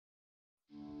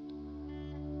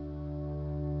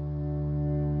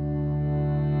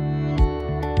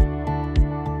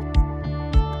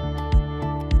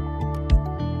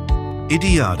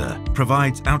IDIADA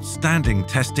provides outstanding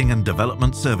testing and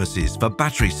development services for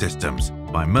battery systems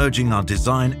by merging our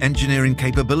design engineering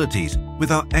capabilities with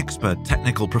our expert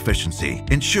technical proficiency,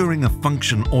 ensuring a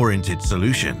function-oriented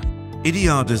solution.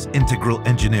 IDIADA's integral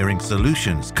engineering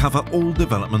solutions cover all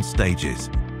development stages,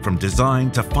 from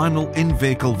design to final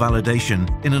in-vehicle validation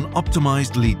in an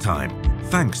optimized lead time,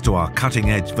 thanks to our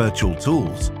cutting-edge virtual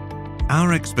tools.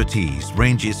 Our expertise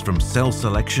ranges from cell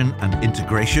selection and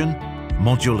integration,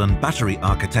 module and battery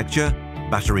architecture,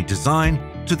 battery design,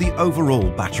 to the overall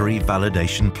battery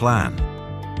validation plan.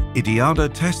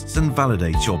 IDIADA tests and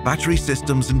validates your battery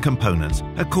systems and components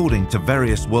according to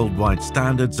various worldwide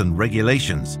standards and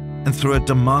regulations, and through a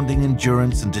demanding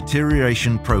endurance and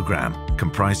deterioration program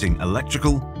comprising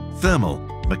electrical, thermal,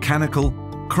 mechanical,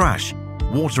 crash,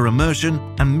 water immersion,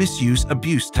 and misuse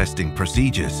abuse testing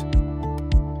procedures.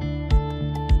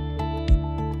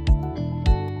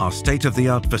 Our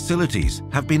state-of-the-art facilities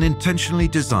have been intentionally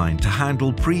designed to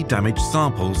handle pre-damaged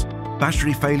samples,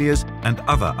 battery failures, and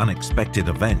other unexpected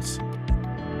events.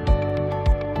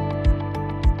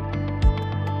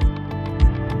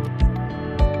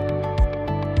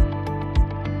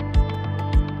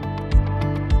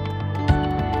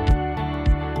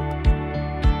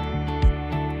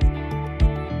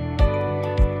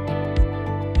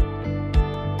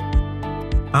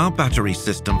 Our battery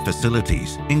system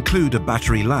facilities include a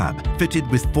battery lab fitted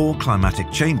with 4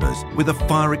 climatic chambers with a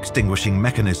fire extinguishing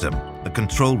mechanism, a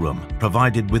control room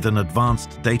provided with an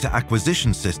advanced data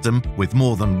acquisition system with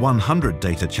more than 100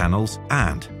 data channels,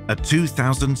 and a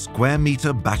 2,000 square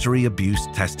meter battery abuse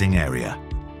testing area.